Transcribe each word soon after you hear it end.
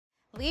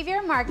Leave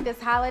your mark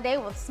this holiday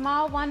with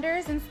small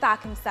wonders and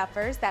stocking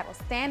stuffers that will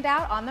stand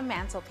out on the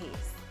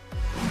mantelpiece.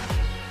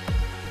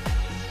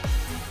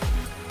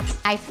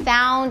 I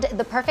found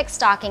the perfect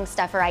stocking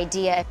stuffer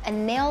idea, a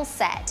nail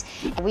set.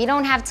 We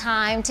don't have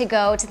time to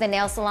go to the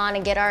nail salon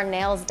and get our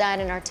nails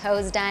done and our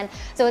toes done,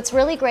 so it's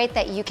really great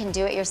that you can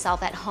do it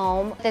yourself at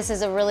home. This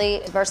is a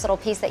really versatile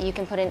piece that you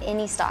can put in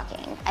any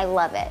stocking. I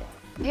love it.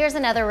 Here's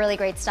another really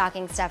great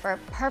stocking stuffer,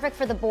 perfect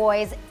for the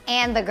boys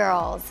and the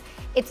girls.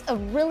 It's a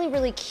really,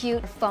 really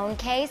cute phone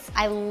case.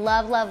 I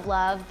love, love,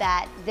 love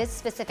that this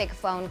specific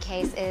phone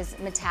case is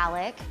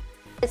metallic.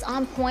 It's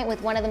on point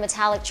with one of the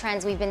metallic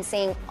trends we've been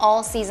seeing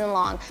all season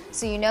long,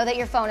 so you know that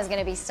your phone is going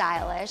to be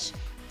stylish.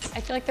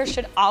 I feel like there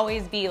should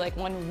always be like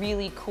one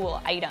really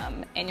cool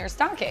item in your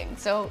stocking,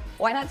 so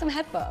why not some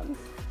headphones?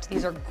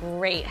 These are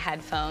great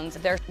headphones.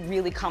 They're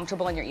really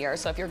comfortable in your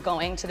ears, so if you're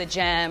going to the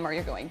gym or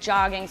you're going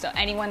jogging, so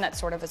anyone that's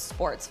sort of a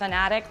sports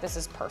fanatic, this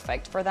is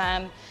perfect for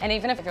them. And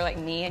even if you're like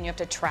me and you have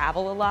to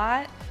travel a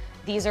lot,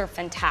 these are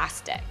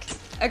fantastic.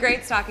 A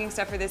great stocking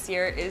stuffer this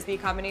year is the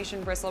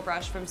combination bristle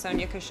brush from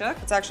Sonia Kashuk.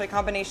 It's actually a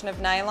combination of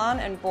nylon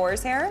and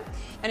boar's hair,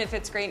 and it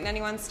fits great in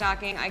anyone's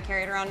stocking. I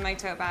carry it around in my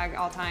tote bag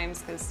all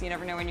times because you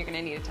never know when you're going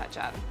to need a touch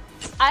up.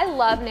 I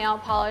love nail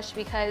polish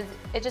because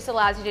it just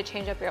allows you to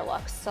change up your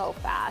look so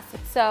fast.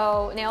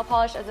 So nail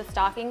polish as a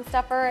stocking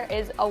stuffer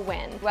is a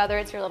win. Whether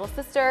it's your little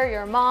sister,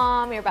 your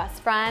mom, your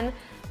best friend,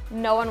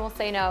 no one will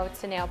say no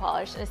to nail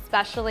polish,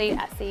 especially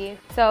Essie.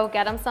 So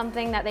get them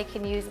something that they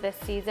can use this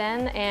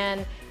season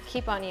and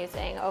keep on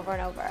using over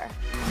and over.